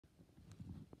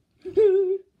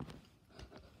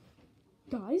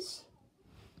Guys?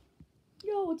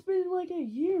 Yo, it's been like a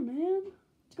year, man.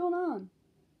 What's going on?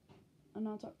 I'm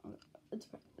not talking. It's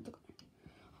okay. It's okay.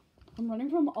 I'm running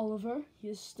from Oliver. He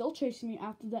is still chasing me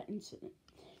after that incident.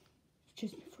 He's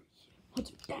chasing me for a year.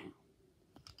 Hunts me down. I'm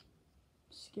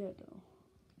scared though.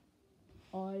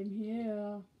 I'm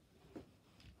here.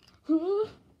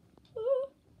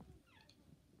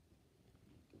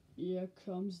 Here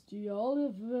comes the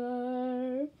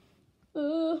Oliver.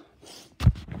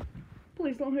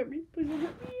 Please don't hurt me. Please don't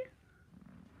hurt me.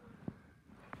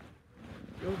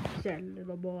 You're sad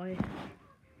little boy.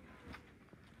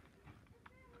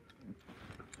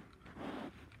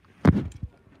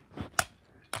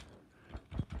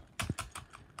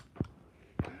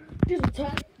 Just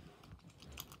attack.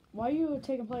 Why are you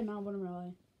taking play now when I'm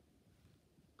really?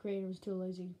 Creator was too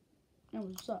lazy. No,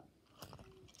 what's up?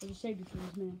 I just saved you from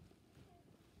this man.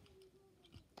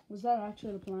 Was that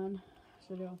actually the plan? This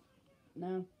video?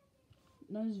 No.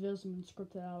 None of these videos have been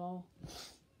scripted at all.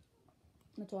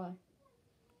 That's why.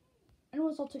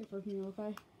 Anyways, I'll take it from here,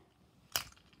 okay?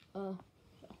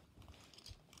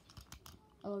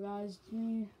 Hello guys, it's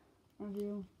me,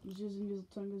 Review. I'm just using this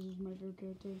tongue because it's my favorite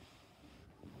character.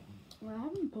 Well, I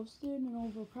haven't posted in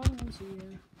over probably once a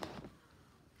year.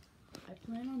 I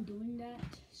plan on doing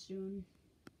that soon.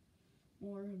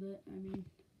 More of it, I mean.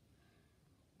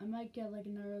 I might get like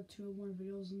another 2 more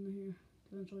videos in here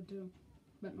eventually too.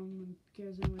 But no one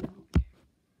cares anyway, I don't care.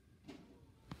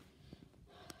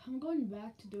 I'm going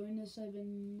back to doing this. I've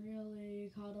been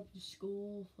really caught up to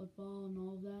school, football, and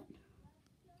all of that.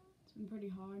 It's been pretty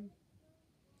hard.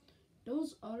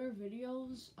 Those other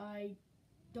videos, I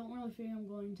don't really think I'm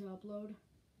going to upload.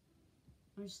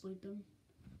 I just delete them.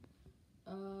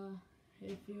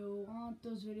 If you want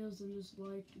those videos, then just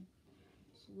like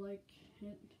this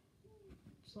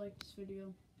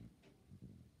video.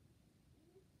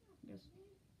 I guess.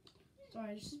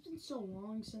 Sorry, it's just been so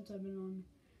long since I've been on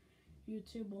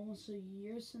YouTube, almost a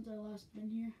year since I last been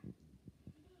here.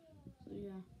 So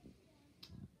yeah.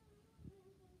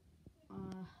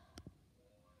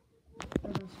 I'm a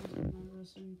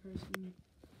wrestling person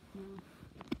now.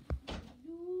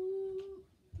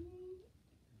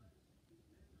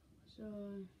 So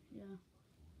yeah.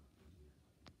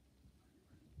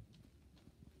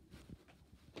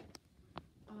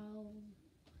 I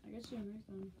guess you're next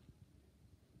then.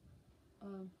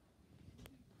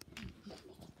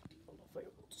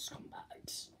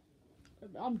 Scumbags.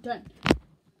 I'm done.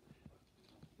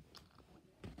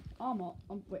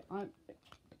 Wait,